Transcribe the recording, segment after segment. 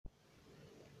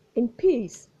In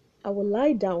peace I will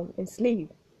lie down and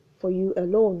sleep, for you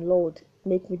alone, Lord,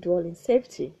 make me dwell in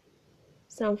safety.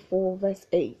 Psalm 4 verse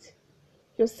 8.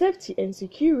 Your safety and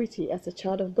security as a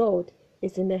child of God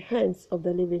is in the hands of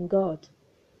the living God.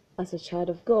 As a child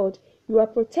of God, you are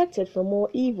protected from all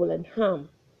evil and harm.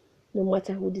 No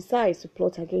matter who decides to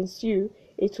plot against you,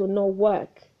 it will not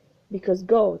work, because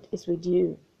God is with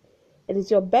you. It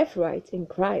is your birthright in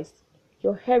Christ,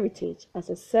 your heritage as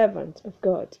a servant of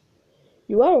God.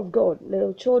 You are of God,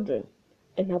 little children,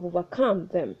 and have overcome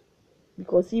them,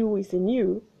 because he who is in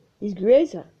you is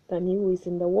greater than he who is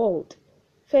in the world.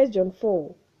 1 John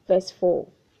 4, verse 4.